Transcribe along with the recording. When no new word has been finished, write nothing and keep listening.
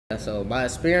So my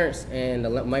experience in the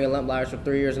Lamplighters for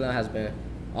 3 years now has been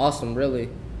awesome, really.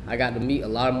 I got to meet a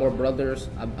lot more brothers.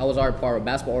 I was already part of a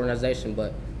basketball organization,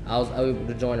 but I was able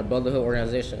to join a brotherhood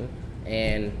organization,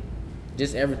 and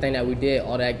just everything that we did,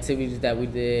 all the activities that we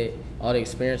did, all the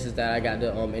experiences that I got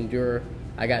to endure.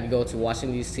 I got to go to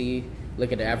Washington, D.C.,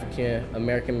 look at the African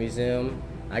American Museum.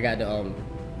 I got to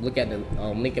look at the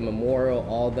Lincoln Memorial,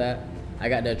 all that. I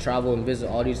got to travel and visit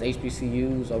all these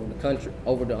HBCUs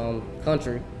over the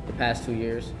country the past 2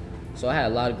 years. So I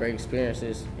had a lot of great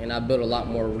experiences, and I built a lot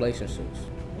more relationships.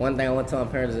 One thing I want to tell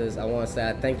my parents is I want to say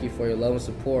I thank you for your love and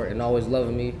support and always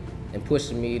loving me and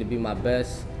pushing me to be my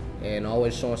best and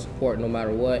always showing support no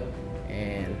matter what.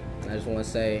 And I just want to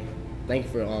say thank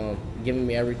you for giving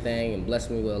me everything and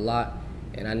blessing me with a lot.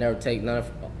 And I never take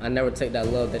that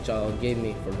love that y'all gave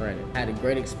me for granted. I had a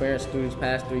great experience through these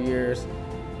past 3 years.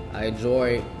 I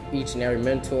enjoyed each and every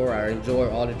mentor. I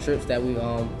enjoyed all the trips that we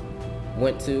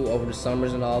went to over the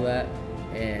summers and all that.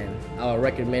 And I would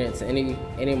recommend it to any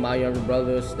of my younger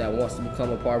brothers that wants to become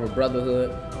a part of a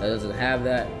brotherhood that doesn't have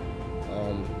that.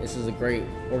 This is a great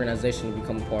organization to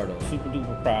become a part of. Super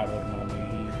duper proud of him. I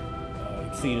mean, he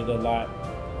exceeded a lot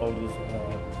over his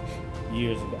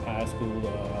years of high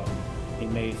school. He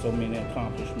made so many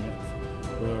accomplishments.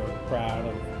 We're proud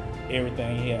of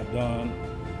everything he had done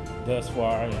thus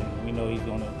far, and we know he's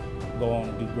going to go on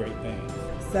and do great things.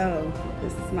 So,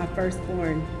 this is my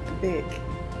firstborn,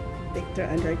 Victor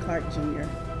Andre Clark Jr.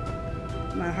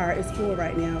 My heart is full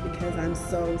right now because I'm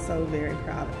so very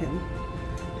proud of him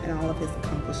and all of his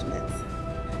accomplishments.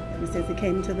 Ever since he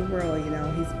came into the world, you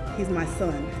know, he's my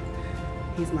son.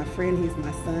 He's my friend, he's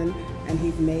my son, and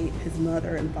he's made his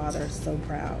mother and father so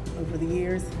proud over the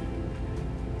years.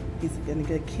 He's been a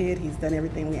good kid. He's done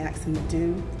everything we asked him to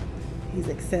do. He's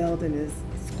excelled in his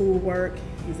schoolwork.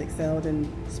 He's excelled in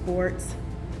sports.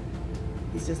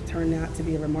 He's just turned out to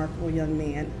be a remarkable young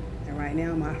man. And right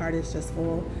now, my heart is just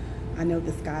full. I know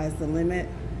the sky is the limit,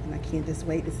 and I can't just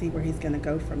wait to see where he's going to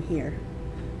go from here.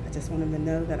 I just want him to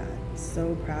know that I'm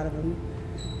so proud of him.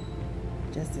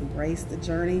 Just embrace the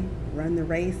journey, run the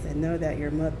race, and know that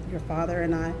your father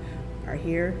and I are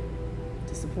here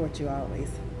to support you always.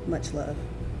 Much love.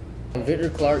 I'm Victor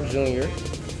Clark Jr.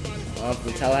 I'm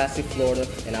from Tallahassee, Florida,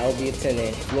 and I will be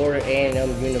attending Florida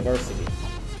A&M University.